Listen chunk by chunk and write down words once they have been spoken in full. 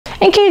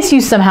In case you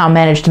somehow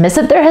managed to miss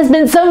it, there has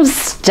been some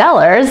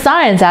stellar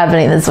science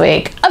happening this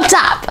week. Up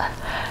top!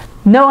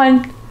 No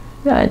one?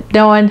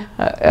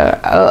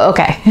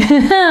 Okay.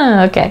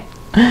 Okay.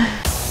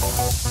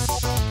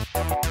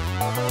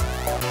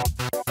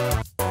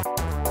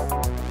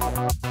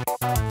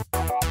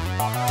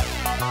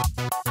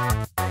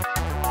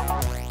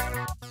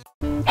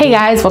 Hey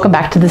guys, welcome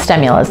back to the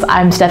STEMulus.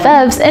 I'm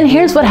Steph, and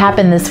here's what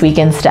happened this week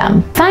in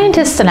STEM.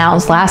 Scientists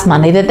announced last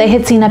Monday that they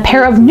had seen a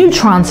pair of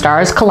neutron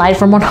stars collide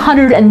from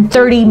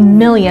 130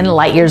 million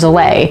light years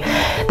away.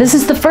 This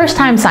is the first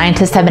time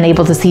scientists have been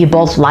able to see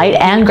both light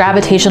and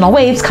gravitational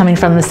waves coming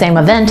from the same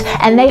event,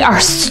 and they are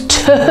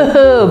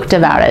stoked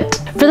about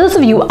it. For those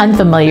of you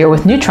unfamiliar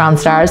with neutron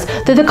stars,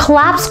 they're the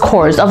collapsed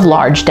cores of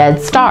large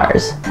dead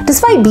stars.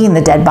 Despite being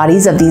the dead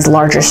bodies of these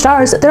larger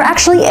stars, they're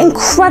actually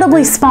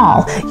incredibly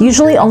small,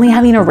 usually only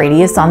having a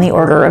radius on the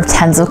order of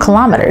tens of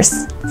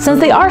kilometers.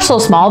 Since they are so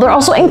small, they're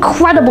also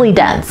incredibly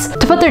dense.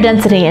 To put their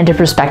density into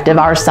perspective,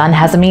 our sun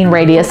has a mean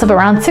radius of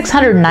around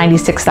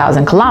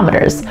 696,000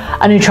 kilometers.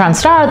 A neutron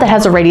star that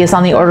has a radius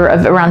on the order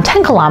of around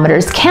 10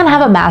 kilometers can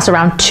have a mass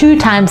around 2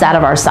 times that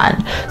of our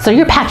sun. So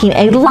you're packing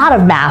a lot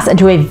of mass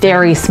into a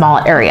very small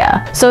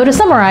area. So to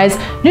summarize,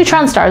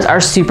 neutron stars are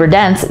super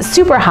dense,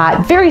 super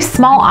hot, very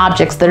small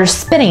objects that are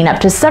spinning up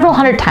to several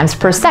hundred times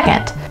per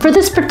second. For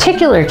this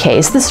particular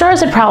case, the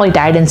stars had probably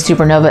died in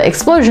supernova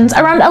explosions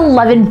around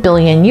 11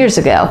 billion years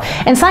ago,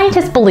 and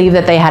scientists believe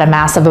that they had a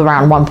mass of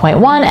around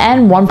 1.1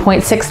 and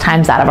 1.6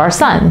 times that of our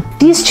sun.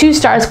 These two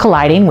stars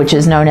colliding, which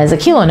is known as a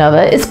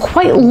kilonova, is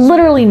quite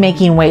literally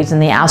making waves in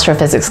the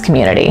astrophysics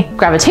community,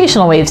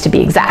 gravitational waves to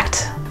be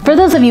exact. For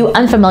those of you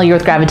unfamiliar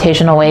with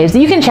gravitational waves,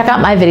 you can check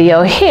out my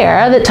video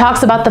here that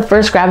talks about the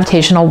first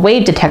gravitational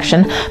wave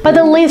detection by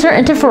the Laser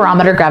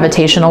Interferometer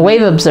Gravitational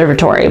Wave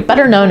Observatory,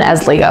 better known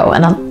as LIGO,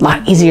 and a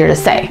lot easier to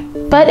say.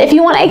 But if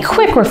you want a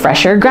quick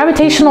refresher,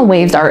 gravitational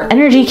waves are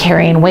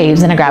energy-carrying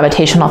waves in a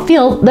gravitational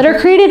field that are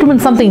created when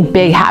something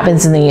big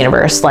happens in the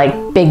universe, like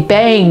Big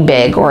Bang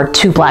Big or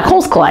two black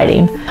holes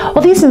colliding.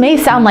 While these may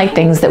sound like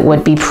things that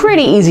would be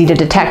pretty easy to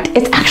detect,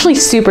 it's actually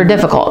super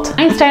difficult.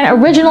 Einstein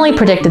originally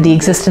predicted the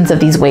existence of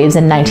these waves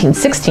in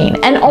 1916,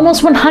 and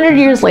almost 100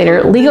 years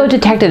later, LIGO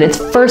detected its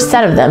first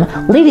set of them,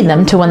 leading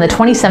them to win the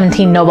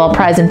 2017 Nobel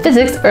Prize in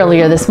Physics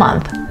earlier this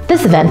month.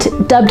 This event,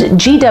 dubbed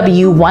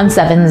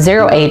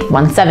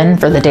GW170817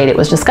 for the date it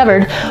was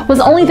discovered,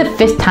 was only the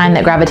 5th time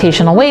that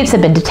gravitational waves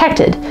had been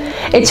detected.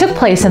 It took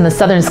place in the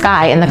southern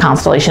sky in the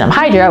constellation of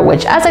Hydra,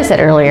 which, as I said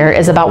earlier,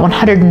 is about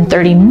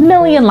 130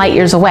 million light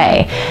years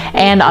away.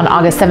 And on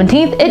August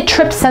 17th, it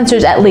tripped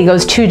sensors at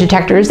LIGO's 2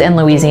 detectors in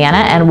Louisiana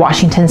and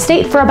Washington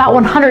State for about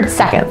 100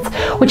 seconds,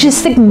 which is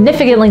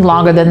significantly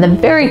longer than the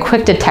very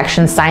quick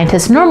detection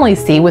scientists normally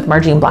see with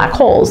merging black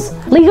holes.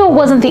 LIGO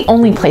wasn't the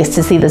only place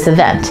to see this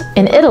event.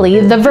 In Italy,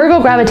 the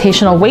Virgo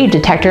gravitational wave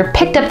detector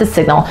picked up the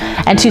signal,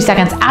 and 2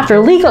 seconds after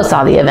LIGO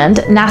saw the event,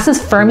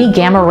 NASA's Fermi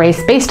Gamma Ray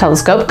Space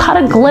Telescope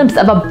caught a glimpse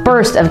of a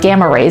burst of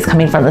gamma rays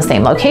coming from the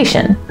same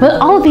location. With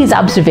all of these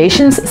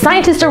observations,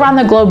 scientists around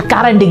the globe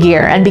got into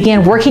gear and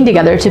began working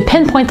together to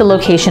pinpoint the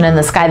location in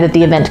the sky that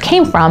the event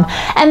came from,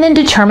 and then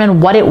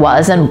determine what it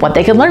was and what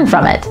they could learn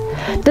from it.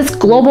 This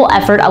global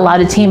effort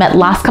allowed a team at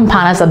Las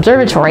Campanas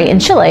Observatory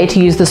in Chile to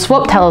use the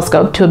SWOPE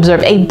telescope to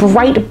observe a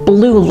bright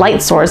blue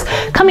light source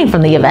coming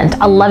from the event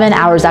 11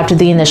 hours after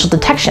the initial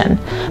detection,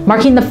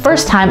 marking the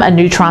first time a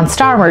neutron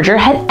star merger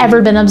had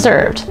ever been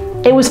observed.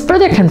 It was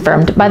further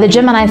confirmed by the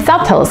Gemini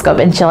South Telescope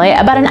in Chile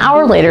about an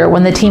hour later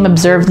when the team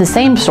observed the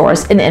same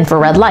source in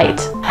infrared light.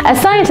 As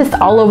scientists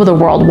all over the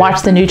world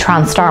watched the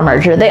neutron star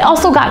merger, they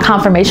also got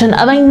confirmation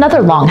of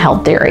another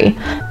long-held theory.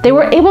 They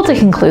were able to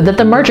conclude that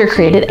the merger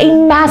created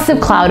a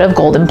massive cloud of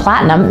gold and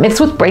platinum mixed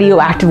with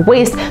radioactive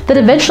waste that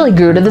eventually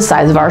grew to the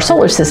size of our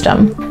solar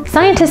system.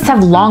 Scientists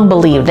have long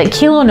believed that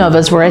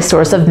kilonovas were a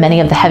source of many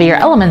of the heavier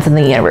elements in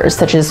the universe,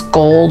 such as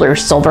gold or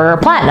silver or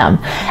platinum,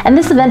 and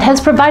this event has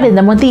provided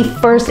them with the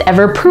first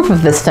ever proof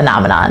of this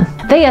phenomenon.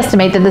 They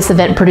estimate that this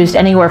event produced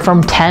anywhere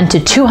from 10 to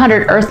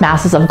 200 Earth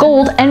masses of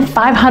gold and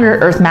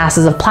 500 Earth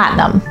masses of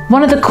platinum.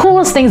 One of the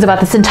coolest things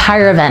about this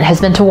entire event has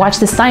been to watch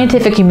the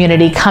scientific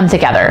community come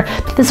together.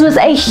 This was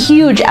a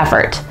huge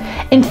effort.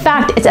 In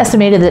fact, it's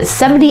estimated that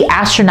 70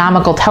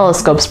 astronomical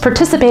telescopes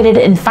participated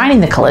in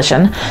finding the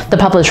collision. The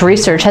published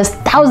research has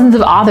thousands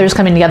of authors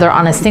coming together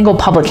on a single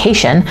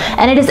publication,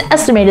 and it is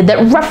estimated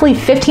that roughly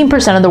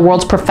 15% of the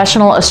world's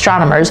professional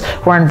astronomers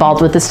were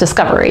involved with this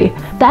discovery.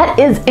 That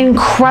is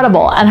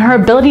incredible, and her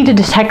ability to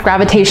detect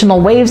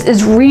gravitational waves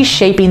is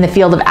reshaping the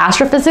field of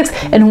astrophysics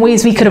in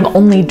ways we could have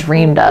only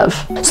dreamed of.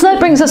 So that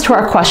brings us to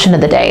our question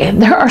of the day.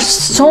 There are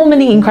so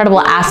many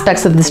incredible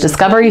aspects of this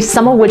discovery,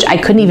 some of which I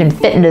couldn't even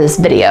fit into this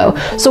video.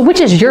 So which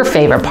is your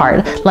favorite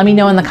part? Let me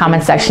know in the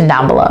comment section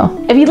down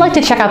below. If you'd like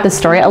to check out this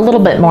story a little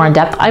bit more in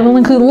depth, I will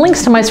include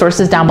links to my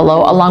sources down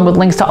below, along with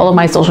links to all of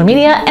my social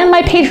media and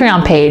my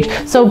Patreon page,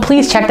 so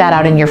please check that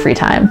out in your free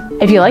time.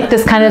 If you like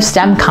this kind of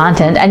STEM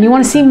content and you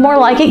want to see more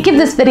like it, give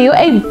this video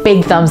a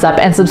big thumbs up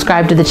and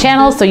subscribe to the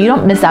channel so you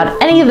don't miss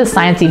out any of the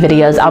sciencey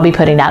videos I'll be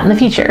putting out in the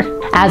future.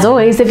 As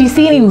always, if you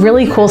see any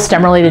really cool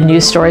STEM-related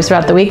news stories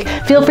throughout the week,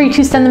 feel free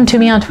to send them to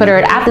me on Twitter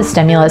at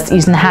 @TheSTEMulus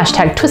using the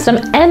hashtag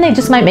TWISTEM, and they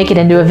just might make it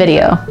into a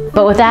video.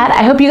 But with that,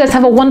 I hope you guys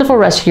have a wonderful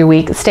rest of your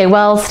week. Stay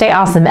well, stay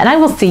awesome, and I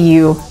will see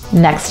you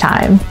next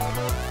time.